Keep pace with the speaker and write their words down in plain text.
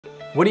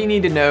What do you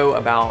need to know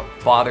about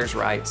fathers'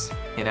 rights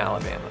in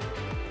Alabama?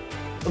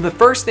 Well, the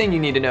first thing you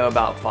need to know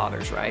about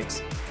fathers'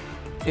 rights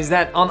is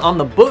that on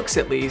the books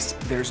at least,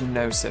 there's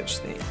no such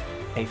thing.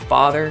 A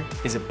father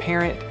is a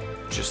parent,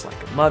 just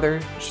like a mother,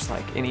 just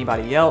like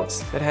anybody else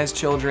that has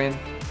children.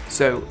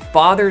 So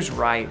fathers'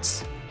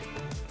 rights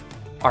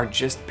are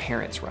just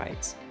parents'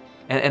 rights.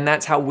 And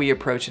that's how we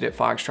approach it at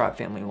Foxtrot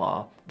Family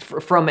Law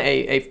from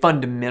a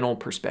fundamental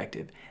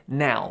perspective.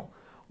 Now,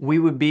 we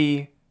would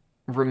be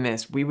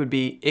remiss, we would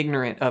be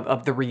ignorant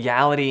of the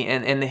reality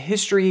and the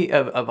history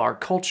of our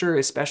culture,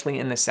 especially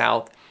in the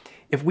South,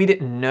 if we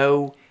didn't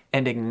know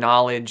and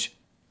acknowledge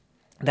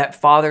that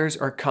fathers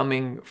are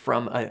coming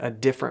from a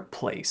different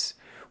place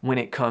when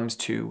it comes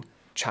to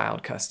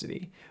child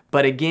custody.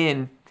 But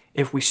again,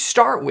 if we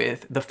start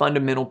with the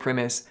fundamental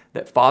premise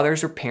that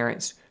fathers are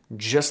parents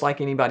just like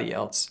anybody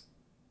else,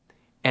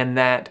 and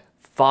that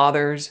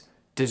fathers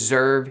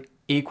deserve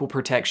equal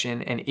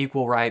protection and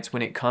equal rights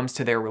when it comes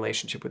to their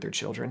relationship with their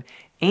children,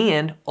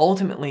 and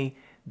ultimately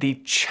the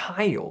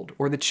child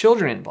or the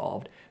children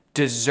involved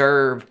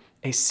deserve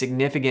a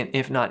significant,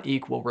 if not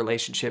equal,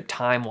 relationship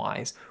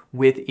time-wise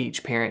with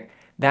each parent.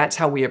 That's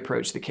how we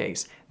approach the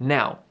case.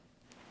 Now,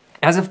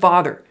 as a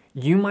father,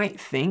 you might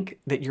think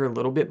that you're a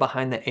little bit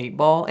behind the 8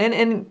 ball,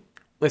 and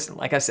listen,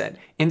 like I said,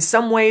 in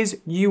some ways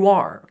you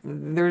are.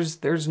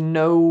 There's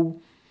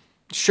no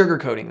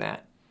sugarcoating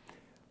that.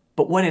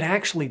 But what it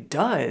actually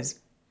does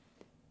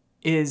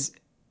is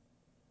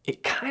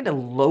it kind of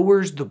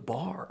lowers the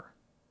bar.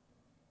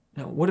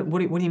 Now, what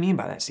do you mean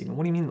by that, Stephen?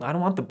 What do you mean? I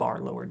don't want the bar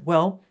lowered.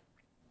 Well,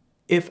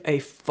 if a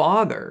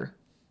father,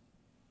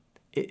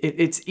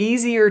 it's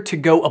easier to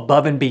go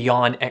above and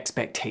beyond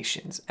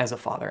expectations as a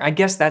father. I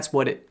guess that's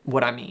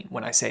what I mean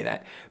when I say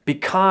that.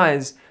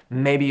 Because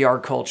maybe our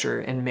culture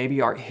and maybe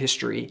our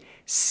history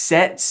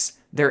sets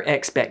their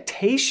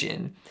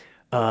expectation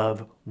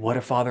of what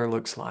a father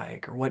looks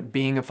like or what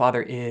being a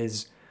father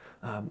is.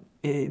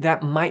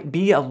 That might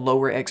be a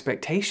lower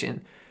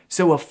expectation.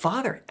 So a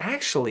father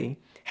actually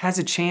has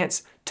a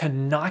chance to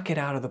knock it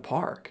out of the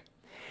park.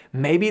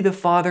 Maybe the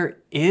father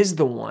is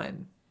the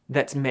one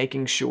that's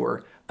making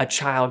sure a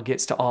child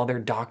gets to all their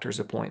doctor's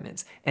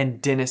appointments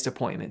and dentist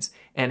appointments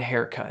and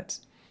haircuts.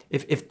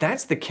 If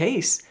that's the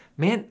case,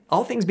 man,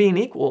 all things being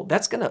equal,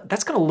 that's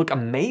gonna look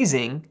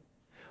amazing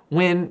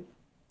when,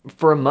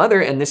 for a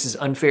mother, and this is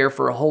unfair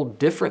for a whole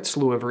different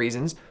slew of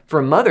reasons, for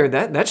a mother,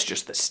 that's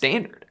just the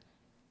standard.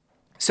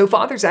 So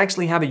fathers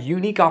actually have a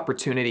unique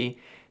opportunity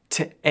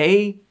to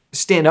A,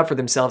 stand up for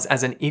themselves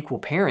as an equal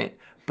parent,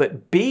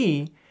 but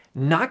B,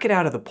 knock it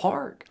out of the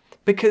park.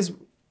 Because,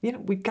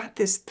 we've got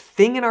this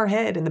thing in our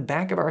head, in the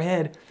back of our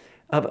head,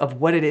 of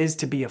what it is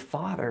to be a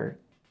father.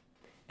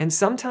 And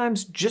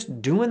sometimes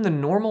just doing the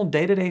normal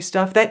day-to-day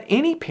stuff that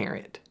any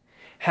parent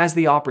has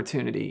the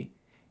opportunity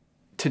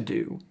to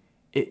do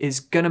is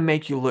going to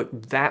make you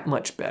look that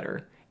much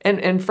better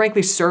and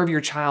frankly serve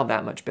your child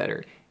that much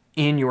better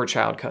in your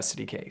child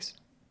custody case.